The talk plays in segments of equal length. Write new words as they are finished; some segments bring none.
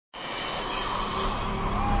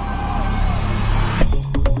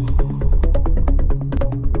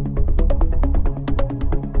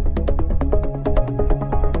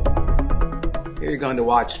going to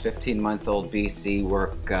watch 15-month-old BC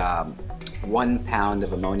work 1 pound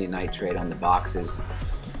of ammonium nitrate on the boxes.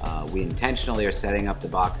 We intentionally are setting up the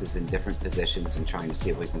boxes in different positions and trying to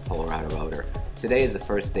see if we can pull her out of odor. Today is the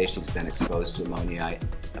first day she's been exposed to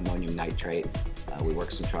ammonium nitrate. We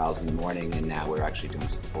worked some trials in the morning, and now we're actually doing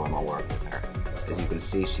some formal work with her. As you can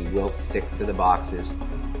see, she will stick to the boxes,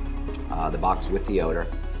 the box with the odor.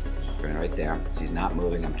 Right there. She's not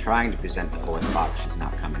moving. I'm trying to present the fourth box. She's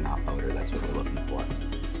not coming off odor. That's what we're looking for.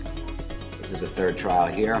 This is a third trial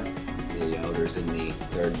here. The odor's in the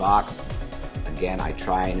third box. Again, I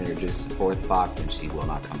try and introduce the fourth box, and she will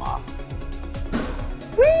not come off.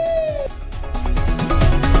 Whee!